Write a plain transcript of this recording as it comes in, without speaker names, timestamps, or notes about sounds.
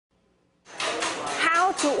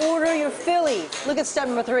To order your Philly, look at step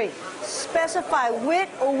number 3. Specify with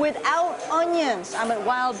or without onions. I'm at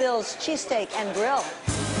Wild Bill's Cheesesteak and Grill.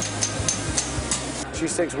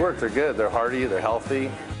 Cheesesteaks work. They're good. They're hearty. They're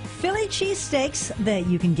healthy. Philly cheesesteaks that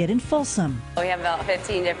you can get in Folsom. We have about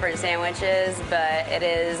 15 different sandwiches, but it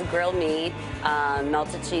is grilled meat,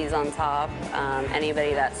 melted cheese on top.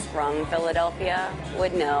 Anybody that's from Philadelphia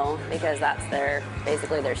would know because that's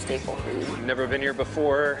basically their staple food. Never been here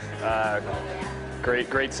before.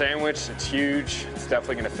 Great sandwich. It's huge. It's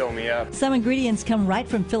definitely going to fill me up. Some ingredients come right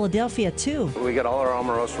from Philadelphia, too. We get all our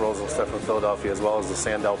Omarosa rolls and stuff from Philadelphia, as well as the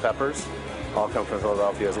Sandell peppers. All come from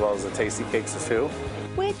Philadelphia, as well as the Tasty Cakes, too.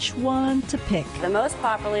 Which one to pick? The most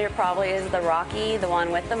popular probably is the Rocky, the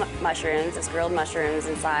one with the mushrooms. It's grilled mushrooms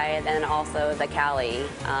inside, and also the Cali,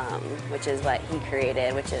 which is what he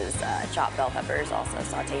created, which is chopped bell peppers also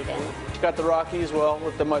sauteed in. Got the Rocky as well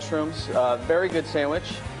with the mushrooms. Very good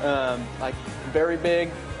sandwich. Like very big,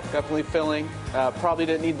 definitely filling. Probably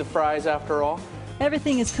didn't need the fries after all.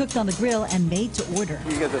 Everything is cooked on the grill and made to order.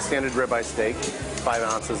 You get the standard ribeye steak, 5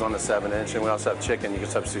 ounces on the 7-inch, and we also have chicken. You can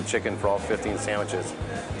substitute chicken for all 15 sandwiches.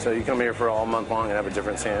 So you come here for all month long and have a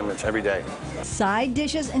different sandwich every day. Side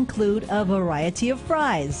dishes include a variety of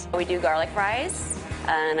fries. We do garlic fries,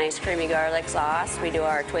 a nice creamy garlic sauce. We do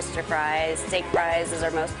our twister fries. Steak fries is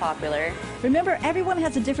our most popular. Remember, everyone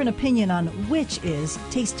has a different opinion on which is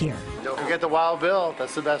tastier. Don't forget the Wild Bill.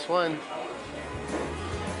 That's the best one.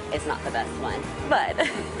 It's not the best one, but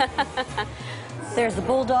There's the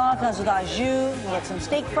Bulldog, comes with au jus. We get some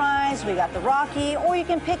steak fries. We got the Rocky, or you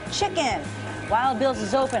can pick chicken. Wild Bill's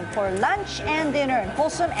is open for lunch and dinner in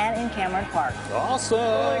Folsom and in Cameron Park. Awesome.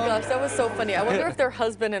 Oh my gosh, that was so funny. I wonder if they're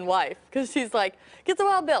husband and wife, because she's like, get the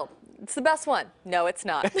Wild Bill. It's the best one. No, it's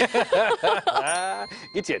not. Get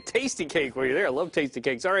you a tasty cake while you're there. I love tasty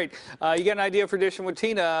cakes. All right, you got an idea for Dishin with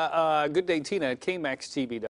Tina. Good day, Tina, at KMaxTV.